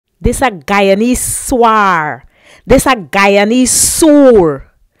This a Guyanese swar. This a Guyanese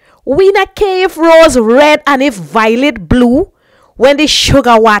swar. We na care if rose red and if violet blue. When the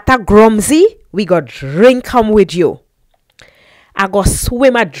sugar water grumsy, we go drink 'em with you. I go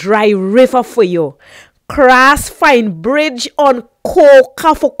swim a dry river for you. Cross fine bridge on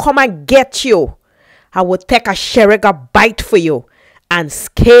coca for come and get you. I will take a sherega bite for you and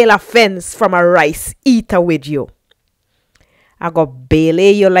scale a fence from a rice eater with you. I go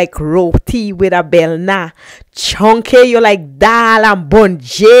belay you like roti with a belna. Chunky you like dal and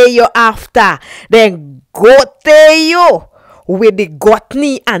bonje you after. Then gote you with the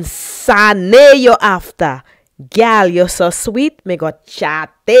gotni and sane you after. Gal, you so sweet, me go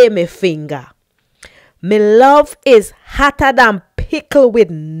chate me finger. Me love is hotter than pickle with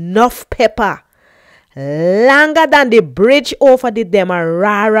enough pepper. Longer than the bridge over the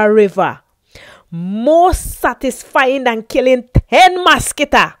Demerara River. More satisfying than killing 10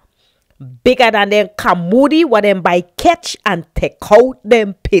 mosquitoes. Bigger than them kamudi what them by catch and take out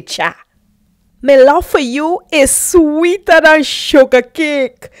them pitcher. My love for you is sweeter than sugar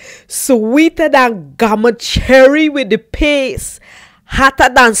cake. Sweeter than gamma cherry with the paste. Hotter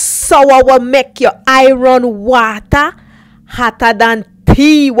than sour will make your eye run water. Hotter than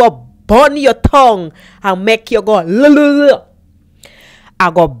tea will burn your tongue and make you go lululu. I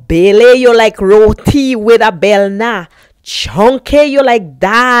go belay you like roti with a belna. Chunky you like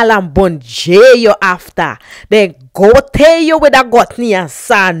dal and bonje you after. Then gote you with a gotni and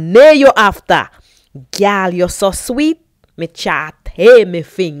sane you after. Gal, you so sweet, me chate me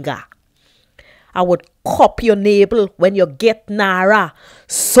finger. I would cup your navel when you get nara.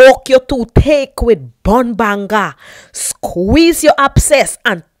 Soak your toothache with bun banga. Squeeze your abscess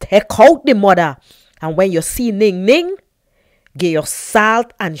and take out the mother. And when you see ning ning, give your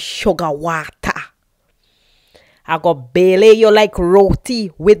salt and sugar water. I go belay you like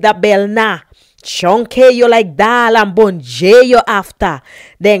roti with the belna. Chunky you like dal and bonje you after.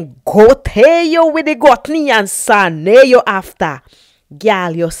 Then gote you with the gotni and sane you after.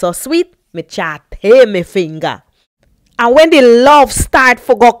 Gal, you so sweet, me chat me finger. And when the love start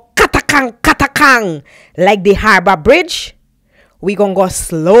for go katakang like the harbor bridge, we gon' go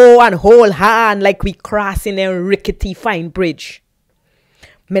slow and hold hand like we crossing a rickety fine bridge.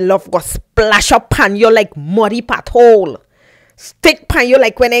 Me love go splash up on you like muddy pothole. Stick pan you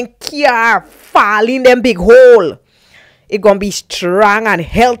like when them car fall in them big hole. It gonna be strong and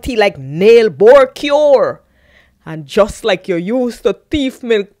healthy like nail bore cure. And just like you used to thief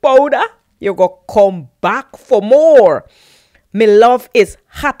milk powder, you go come back for more. Me love is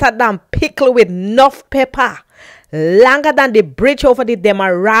hotter than pickle with enough pepper. Longer than the bridge over the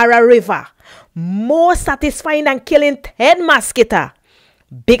Demerara River. More satisfying than killing 10 mosquitoes.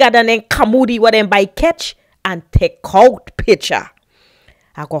 Bigger than them kamudi what them by catch and take out pitcher.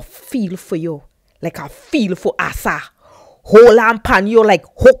 I go feel for you like I feel for Asa. Hold on pan you like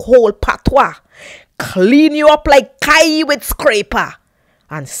hook hole patois. Clean you up like kai with scraper.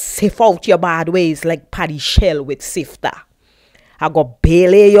 And sift out your bad ways like paddy shell with sifter. I go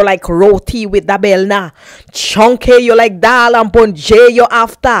belay you like roti with the belna. Chunky you like dal and bonje you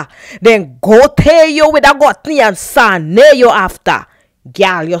after. Then gote you with a gotni and sane you after.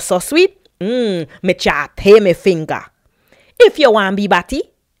 Gal, you so sweet. Me chat me finger. If you want be batty,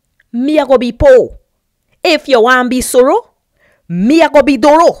 me a go be po. If you want be sorrow, me a go be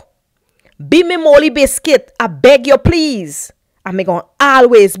doro. Be me molly biscuit, I beg you please. And me gon'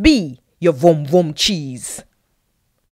 always be your vom vom cheese.